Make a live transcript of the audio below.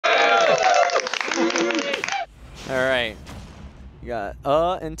You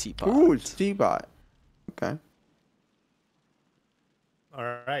got and teapot. Ooh, it's teapot. Okay.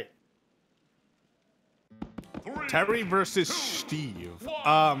 All right. Terry versus Steve.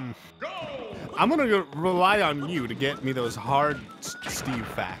 I'm gonna rely on you to get me those hard Steve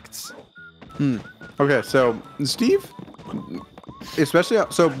facts. Okay, so Steve, especially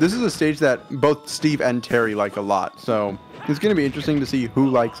so this is a stage that both Steve and Terry like a lot. So it's gonna be interesting to see who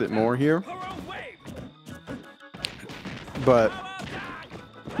likes it more here. But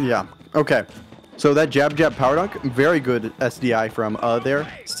yeah, okay. So that jab power dunk, very good SDI from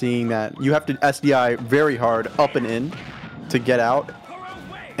there. Seeing that you have to SDI very hard up and in to get out,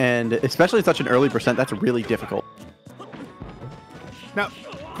 and especially at such an early percent, that's really difficult. Now,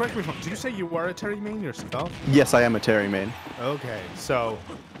 correct me if I'm wrong. Did you say you were a Terry main yourself? Yes, I am a Terry main. Okay, so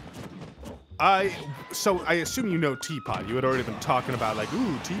I assume you know Teapot. You had already been talking about like,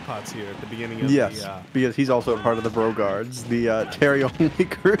 ooh, Teapot's here at the beginning of Yes, the. because he's also a part of the Bro Guards, the Terry only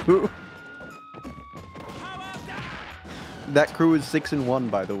crew. That crew is 6-1,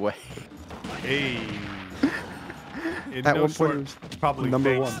 by the way. Hey. In At no one short, point, probably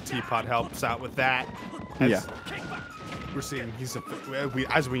number thinks one. Teapot helps out with that. Yeah. We're seeing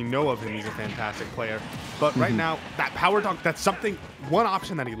as we know of him, he's a fantastic player. But right now, that power dunk, that's something, one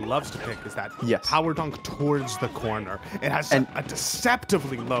option that he loves to pick is that power dunk towards the corner. It has a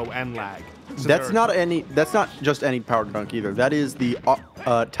deceptively low end lag. So that's not just any power dunk either. That is the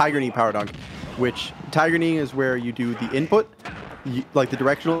Tiger Knee power dunk, which Tiger Knee is where you do the input, like the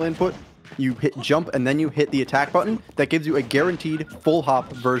directional input. You hit jump and then you hit the attack button. That gives you a guaranteed full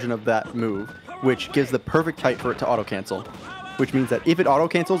hop version of that move, which gives the perfect height for it to auto cancel. Which means that if it auto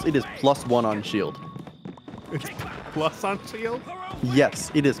cancels, it is +1 on shield. It's plus on shield?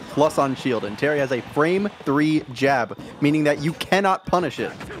 Yes, it is plus on shield, and Terry has a frame 3 jab, meaning that you cannot punish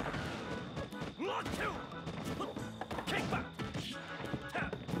it.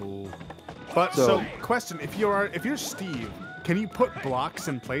 But so question, if you're Steve, can you put blocks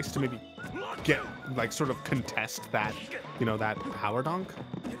in place to maybe get like sort of contest that, that power dunk?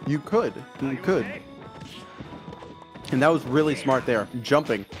 You could. And that was really smart there.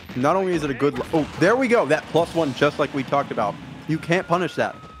 Jumping. Not only is it a good... Oh, there we go. That +1, just like we talked about. You can't punish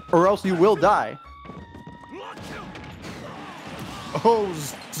that, or else you will die. Oh,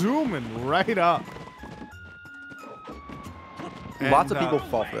 zooming right up. Lots of people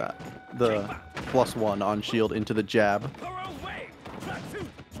fall for that. The +1 on shield into the jab.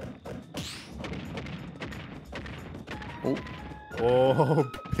 Oh,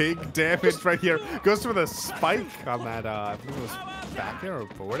 big damage right here. Goes for the spike on that, I think it was back air or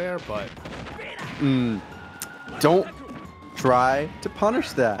forward air, but... Don't try to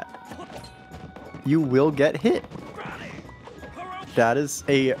punish that. You will get hit. That is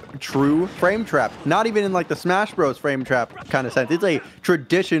a true frame trap. Not even in like the Smash Bros. Frame trap kind of sense. It's a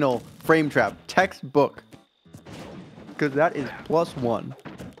traditional frame trap. Textbook. Because that is +1.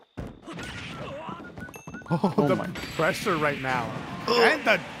 Oh, the pressure right now.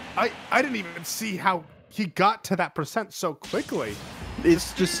 And I didn't even see how he got to that percent so quickly.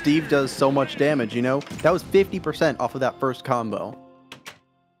 It's just Steve does so much damage, you know? That was 50% off of that first combo.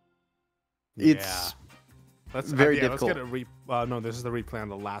 It's very difficult. Let's get a no, this is the replay on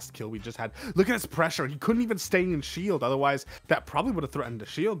the last kill we just had. Look at his pressure. He couldn't even stay in shield. Otherwise, that probably would have threatened a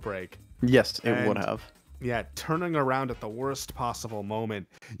shield break. Yes, it would have. Yeah, turning around at the worst possible moment.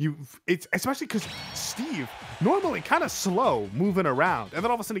 It's especially because Steve normally kind of slow moving around, and then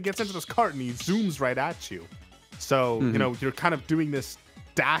all of a sudden he gets into this cart and he zooms right at you. So you're kind of doing this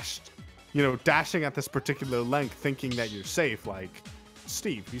dashing at this particular length, thinking that you're safe. Like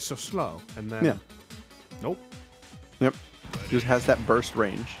Steve, he's so slow, and then nope. Yep, just has that burst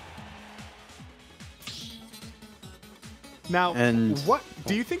range. Now, what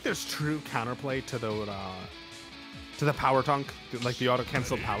do you think there's true counterplay to the power dunk, like the auto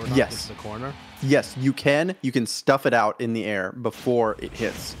cancel power dunk into the corner? Yes, you can. You can stuff it out in the air before it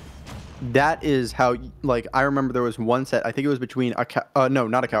hits. That is how, like, I remember there was one set. I think it was between no,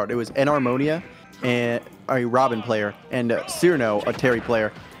 not a coward. It was Enharmonia, and a Robin player, and XeNO, a Terry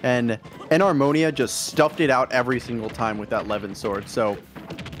player, and Enharmonia just stuffed it out every single time with that Levin sword. So,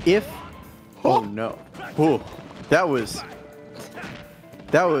 if no, that was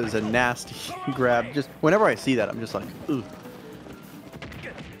a nasty grab. Just whenever I see that, I'm just like, ooh.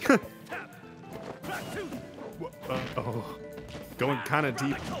 Going kind of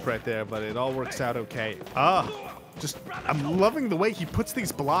deep right there, but it all works out okay. I'm loving the way he puts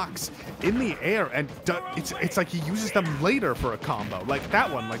these blocks in the air, and it's like he uses them later for a combo. Like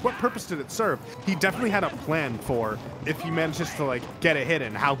that one, like what purpose did it serve? He definitely had a plan for if he manages to like get a hit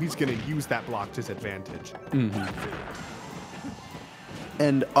and how he's gonna use that block to his advantage.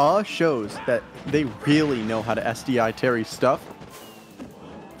 And shows that they really know how to SDI Terry's stuff.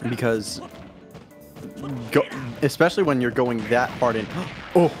 Because, especially when you're going that hard in.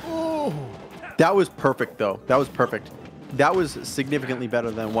 Oh, that was perfect, though. That was perfect. That was significantly better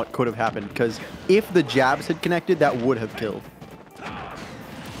than what could have happened. Because if the jabs had connected, that would have killed.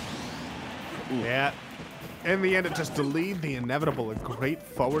 Yeah. In the end, it just delayed the inevitable. A great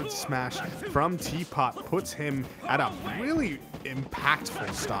forward smash from Teapot puts him at a really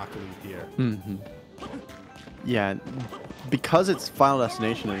impactful stock lead here. Mm-hmm. Yeah, because it's Final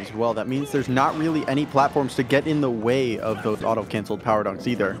Destination as well, that means there's not really any platforms to get in the way of those auto-canceled power dunks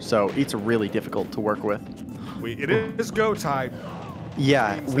either, so it's really difficult to work with. It is go time.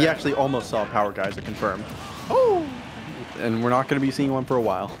 Yeah, we actually almost saw Power Geyser confirmed. Oh! And we're not going to be seeing one for a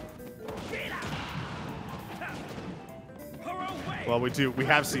while. Well, we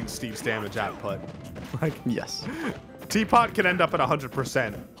have seen Steve's damage output. Like, yes. Teapot can end up at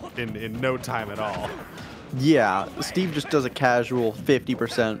 100% in no time at all. Yeah, Steve just does a casual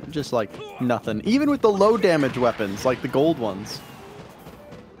 50%, just like nothing. Even with the low damage weapons, like the gold ones.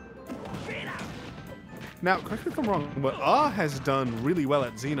 Now, correct me if I'm wrong, but has done really well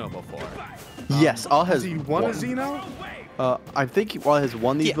at Xeno before. Yes, has he won a Xeno? I think has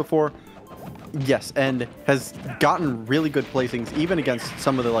won these before. Yes, and has gotten really good placings, even against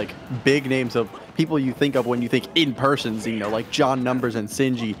some of the like big names of people you think of when you think in-person Xeno, like John Numbers and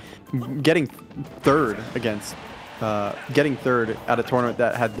Sinji, getting third against, getting third at a tournament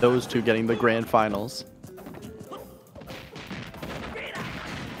that had those two getting the grand finals.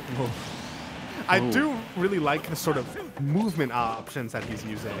 I do really like the sort of movement options that he's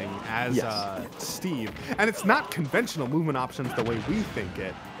using as Steve, and it's not conventional movement options the way we think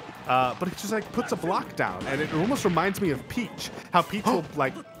it. But it just like puts a block down, and it almost reminds me of Peach. How Peach will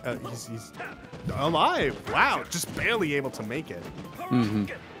like, he's alive. Wow, just barely able to make it. Mm-hmm.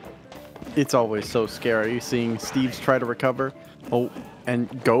 It's always so scary seeing Steve's try to recover. Oh,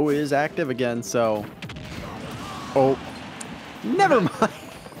 and Go is active again, so. Oh, never mind.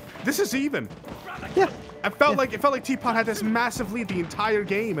 This is even. Yeah. It felt like Teapot had this massive lead the entire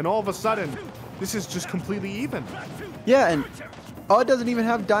game, and all of a sudden, this is just completely even. Yeah, and. It doesn't even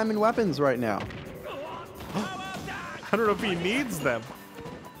have diamond weapons right now. I don't know if he needs them.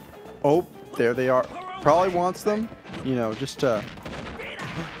 Oh, there they are. Probably wants them, you know, just to...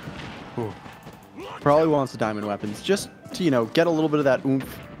 Probably wants the diamond weapons, just to, you know, get a little bit of that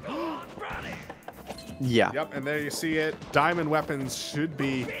oomph. Yeah. Yep, and there you see it. Diamond weapons should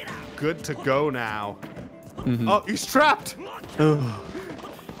be good to go now. Mm-hmm. Oh, he's trapped!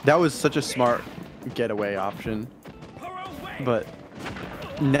 That was such a smart getaway option. But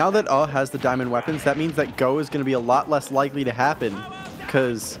now that has the diamond weapons, that means that Go is going to be a lot less likely to happen.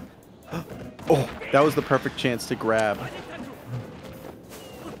 Because, oh, that was the perfect chance to grab.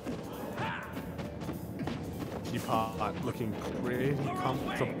 Teapot looking pretty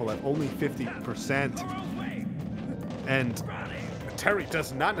comfortable at only 50%. And Terry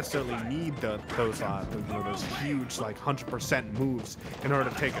does not necessarily need those huge, like, 100% moves in order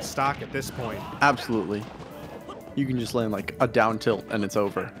to take a stock at this point. Absolutely. You can just land like a down tilt and it's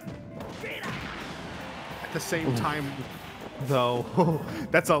over. At the same time, though,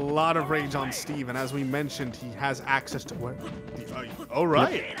 that's a lot of rage on Steve, and as we mentioned, he has access to where. Oh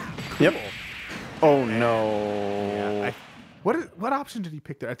right. Yep. Cool. Oh no. Yeah, what option did he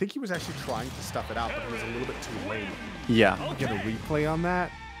pick there? I think he was actually trying to stuff it out, but it was a little bit too late. Yeah. Get a replay on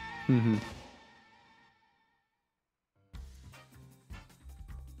that. Mm-hmm.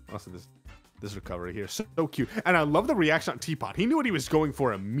 Also, this recovery here, so cute. And I love the reaction on Teapot. He knew what he was going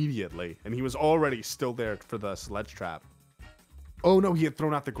for immediately, and he was already still there for the sledge trap. Oh no, he had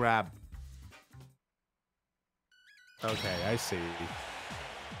thrown out the grab. Okay, I see.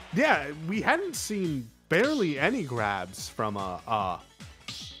 Yeah, we hadn't seen barely any grabs from that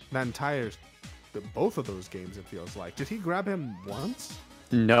entire, both of those games, it feels like. Did he grab him once?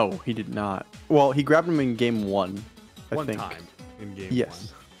 No, he did not. Well, he grabbed him in game one, I think. One time in game yes.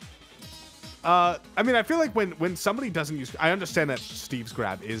 one. I mean, I feel like when somebody doesn't use... I understand that Steve's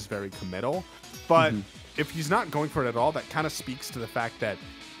grab is very committal, but if he's not going for it at all, that kind of speaks to the fact that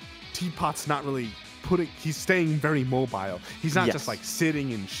Teapot's not really putting... He's staying very mobile. He's not just, like,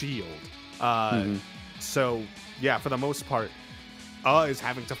 sitting in shield. So, yeah, for the most part, is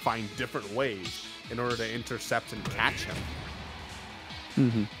having to find different ways in order to intercept and catch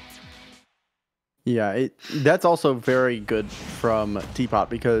him. Yeah, that's also very good from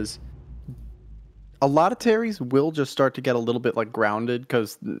Teapot because... A lot of Terrys will just start to get a little bit like grounded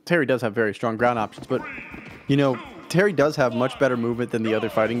because Terry does have very strong ground options, but you know, Terry does have much better movement than the other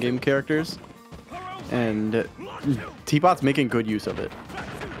fighting game characters. And Teapot's making good use of it.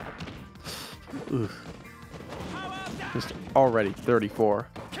 Oof. Just already 34.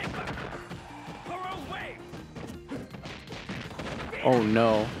 Oh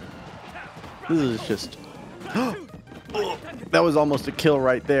no. This is just... That was almost a kill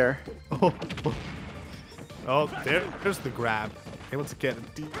right there. Oh, there's the grab. Able to get a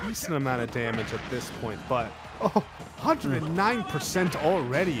decent amount of damage at this point, but 109%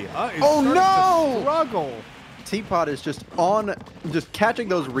 already. Oh no! To struggle. Teapot is just catching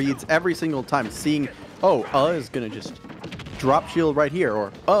those reads every single time, seeing, is gonna just drop shield right here,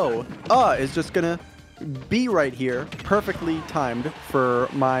 or is just gonna be right here, perfectly timed for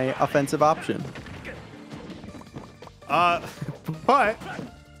my offensive option. But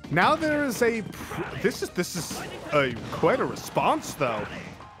now there is this is quite a response though.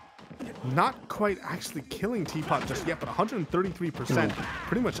 Not quite actually killing Teapot just yet, but 133%,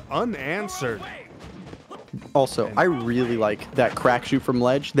 pretty much unanswered. Also, I really like that crack shoot from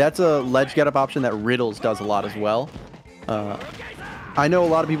ledge. That's a ledge get up option that Riddles does a lot as well. I know a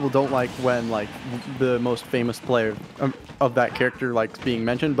lot of people don't like when the most famous player of that character likes being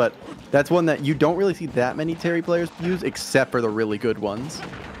mentioned, but that's one that you don't really see that many Terry players use, except for the really good ones.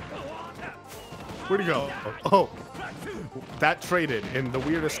 Where'd he go? Oh, that traded in the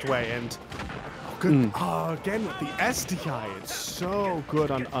weirdest way, and again with the SDI, it's so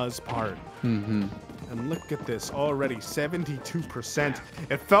good on Uz's part. Mm-hmm. And look at this, already 72%.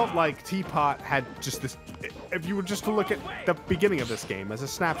 It felt like Teapot had just this, if you were just to look at the beginning of this game as a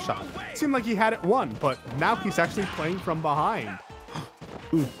snapshot, it seemed like he had it won, but now he's actually playing from behind.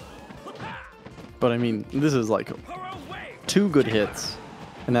 But I mean, this is like 2 good hits,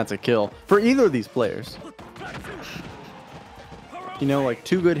 and that's a kill for either of these players. You know, like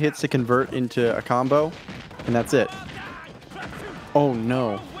 2 good hits to convert into a combo, and that's it. Oh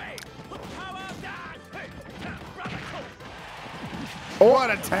no.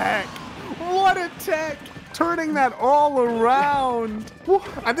 What a tech! What a tech! Turning that all around.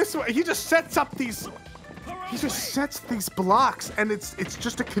 And this way, he just sets up these. He just sets these blocks, and it's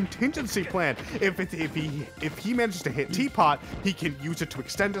just a contingency plan. If he manages to hit Teapot, he can use it to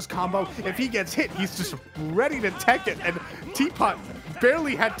extend his combo. If he gets hit, he's just ready to tech it. And Teapot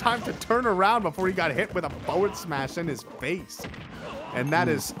barely had time to turn around before he got hit with a forward smash in his face. And that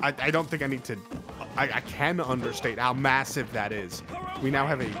is, I don't think I need to. I can understate how massive that is. We now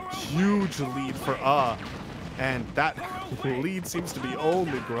have a huge lead for and that lead seems to be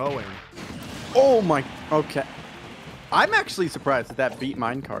only growing. Oh my, okay. I'm actually surprised that that beat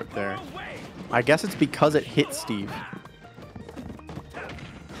minecart there. I guess it's because it hit Steve.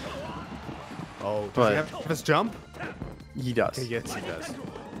 Oh, does he have his jump? He does. Yes, he does.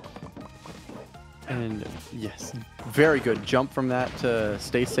 And yes, very good jump from that to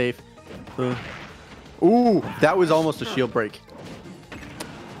stay safe. Ooh, that was almost a shield break.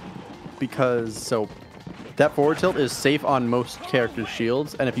 Because, that forward tilt is safe on most characters'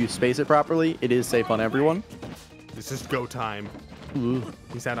 shields, and if you space it properly, it is safe on everyone. This is go time. Ooh.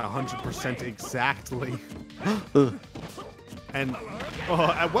 He's at 100% exactly. And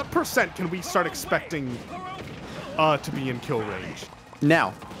at what percent can we start expecting to be in kill range?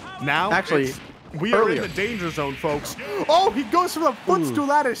 Now, actually, we are in the danger zone, folks. Oh, he goes from the footstool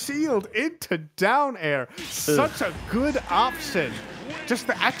out of shield into down air. Such a good option. Just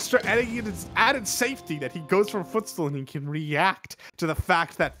the extra added safety that he goes from footstool and he can react to the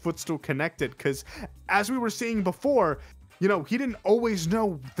fact that footstool connected. Because as we were seeing before, you know, he didn't always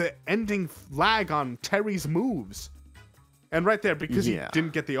know the ending lag on Terry's moves. And right there, because he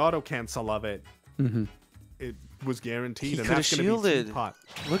didn't get the auto cancel of it, it was guaranteed. He and could have that's going to be shielded. Teapot.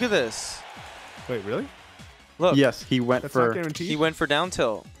 Look at this. Wait, really? Look. yes, he went That's for. not guaranteed? He went for down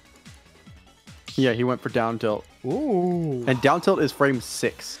tilt. Yeah, he went for down tilt. Ooh. And down tilt is frame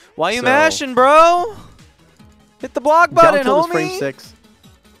 6. Why you mashing, bro? Hit the block button, down tilt homie. is frame 6.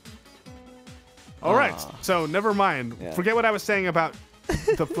 All right, so never mind. Yeah. Forget what I was saying about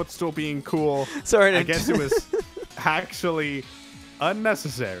the footstool being cool. Sorry, I guess it was actually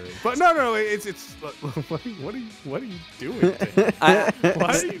unnecessary. But no, it's what are you doing? Why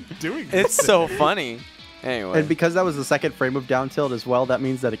are you doing this? It's so funny. Anyway. And because that was the second frame of down tilt as well, that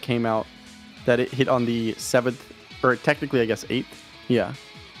means that it came out, that it hit on the 7th, or technically I guess 8th. Yeah.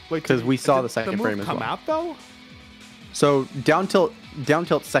 Wait, because we saw the did second move frame as well. come out though? So down tilt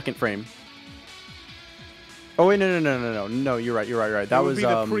second frame. Oh wait, no, you're right. That It would was be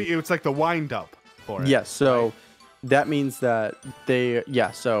the pre. It's like the wind up for it. yes. So right? that means that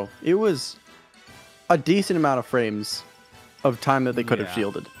so it was a decent amount of frames of time that they could have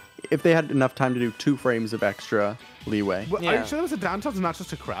shielded. If they had enough time to do 2 frames of extra leeway. Well, Are Yeah. you sure that was a down tilt and not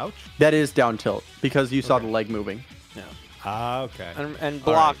just a crouch? That is down tilt because you saw the leg moving. Yeah. Ah, okay. And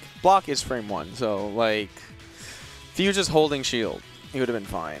All right. block is frame 1. So like, if he was just holding shield, he would have been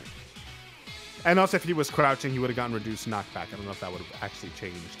fine. And also, if he was crouching, he would have gotten reduced knockback. I don't know if that would have actually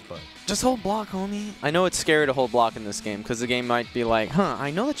changed, but... Just hold block, homie. I know it's scary to hold block in this game because the game might be like, I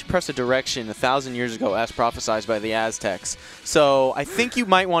know that you pressed a direction 1,000 years ago as prophesized by the Aztecs. So I think you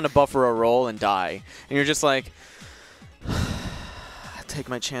might want to buffer a roll and die. And you're just like, take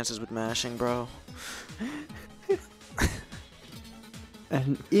my chances with mashing, bro.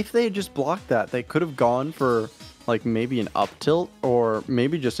 And if they had just blocked that, they could have gone for like maybe an up tilt or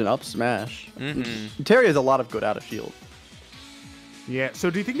maybe just an up smash. Terry has a lot of good out of shield. Yeah, so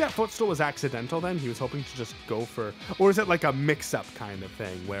do you think that footstool was accidental then? He was hoping to just go for... Or is it like a mix-up kind of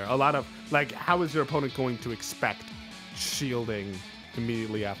thing where a lot of... Like, how is your opponent going to expect shielding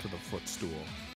immediately after the footstool?